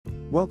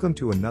Welcome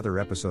to another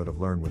episode of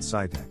Learn with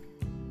SciTech.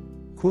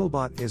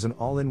 Quillbot is an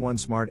all-in-one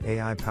smart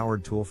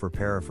AI-powered tool for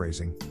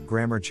paraphrasing,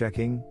 grammar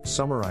checking,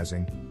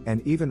 summarizing,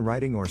 and even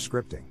writing or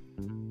scripting.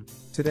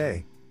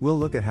 Today, we'll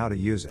look at how to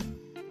use it.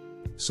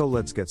 So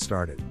let's get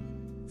started.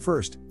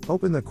 First,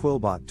 open the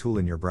Quillbot tool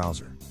in your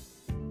browser.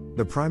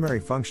 The primary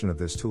function of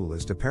this tool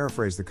is to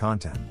paraphrase the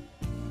content.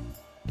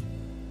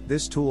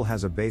 This tool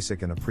has a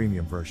basic and a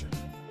premium version.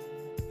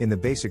 In the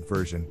basic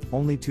version,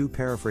 only 2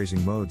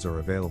 paraphrasing modes are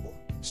available: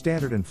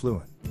 standard and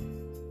fluent.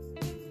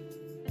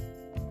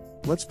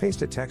 Let's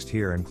paste a text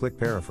here and click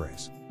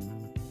paraphrase.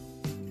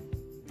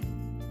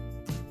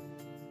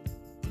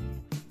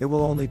 It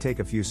will only take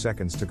a few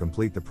seconds to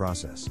complete the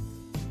process.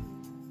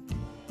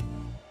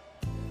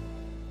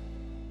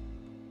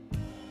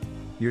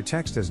 Your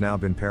text has now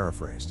been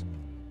paraphrased.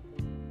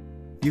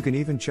 You can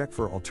even check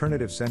for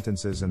alternative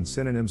sentences and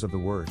synonyms of the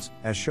words,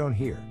 as shown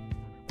here.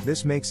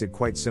 This makes it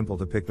quite simple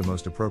to pick the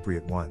most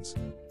appropriate ones.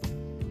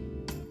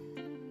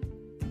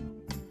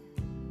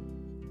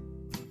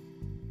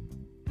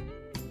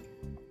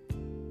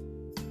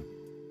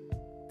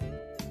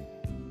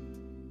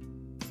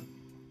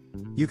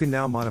 You can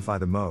now modify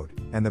the mode,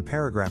 and the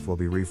paragraph will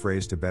be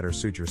rephrased to better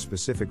suit your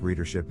specific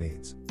readership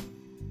needs.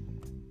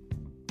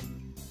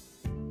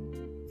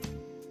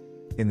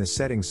 In the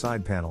Settings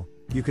side panel,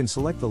 you can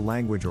select the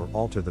language or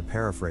alter the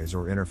paraphrase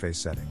or interface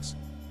settings.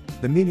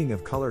 The meaning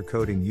of color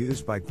coding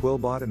used by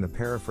Quillbot in the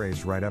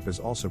paraphrase write-up is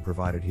also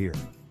provided here.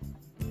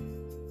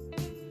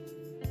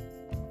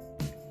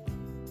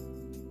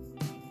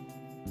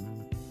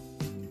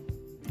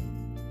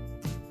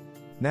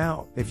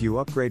 Now, if you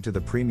upgrade to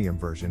the premium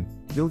version,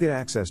 you'll get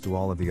access to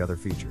all of the other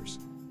features.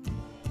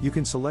 You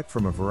can select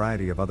from a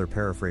variety of other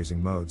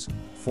paraphrasing modes: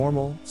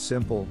 formal,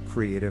 simple,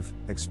 creative,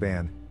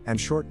 expand,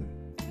 and shorten.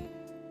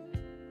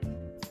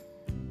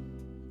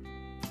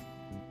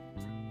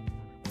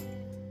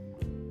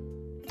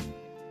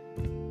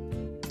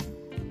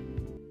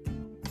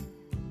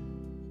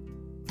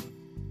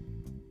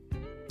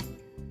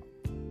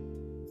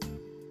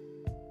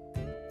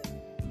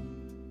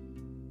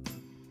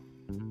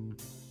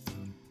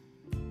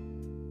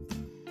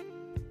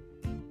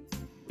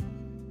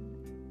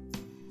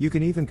 You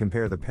can even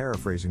compare the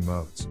paraphrasing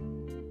modes.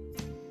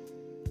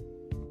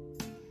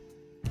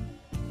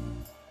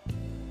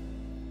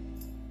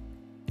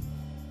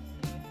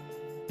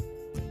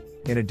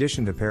 In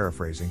addition to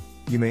paraphrasing,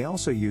 you may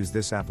also use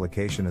this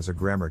application as a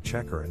grammar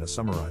checker and a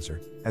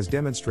summarizer, as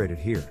demonstrated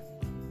here.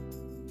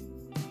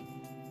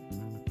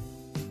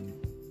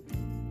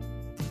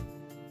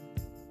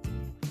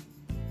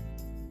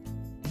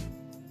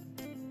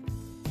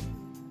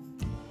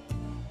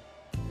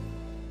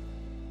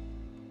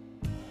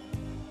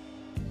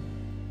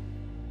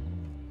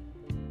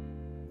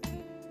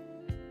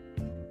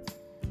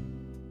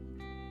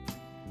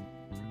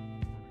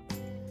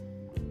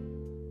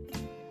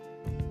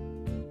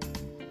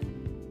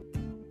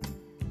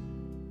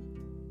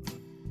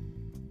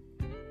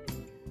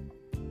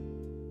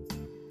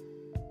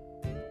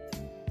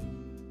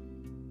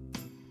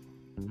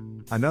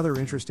 Another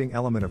interesting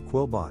element of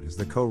Quillbot is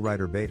the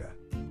co-writer beta.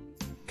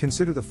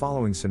 Consider the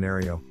following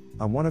scenario: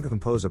 I want to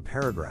compose a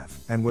paragraph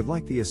and would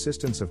like the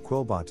assistance of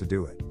Quillbot to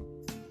do it.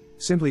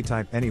 Simply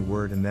type any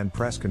word and then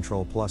press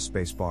Ctrl plus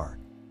space bar.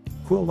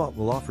 Quillbot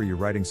will offer you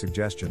writing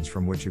suggestions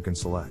from which you can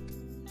select.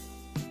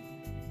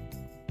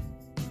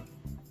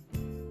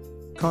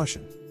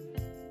 Caution.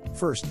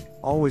 First,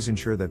 always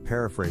ensure that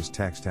paraphrased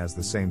text has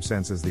the same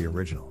sense as the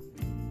original.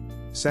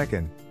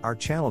 Second, our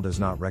channel does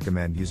not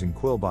recommend using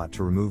Quillbot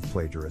to remove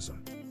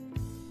plagiarism.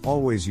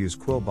 Always use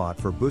Quillbot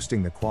for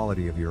boosting the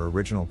quality of your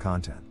original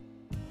content.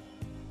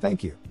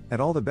 Thank you,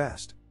 and all the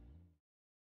best.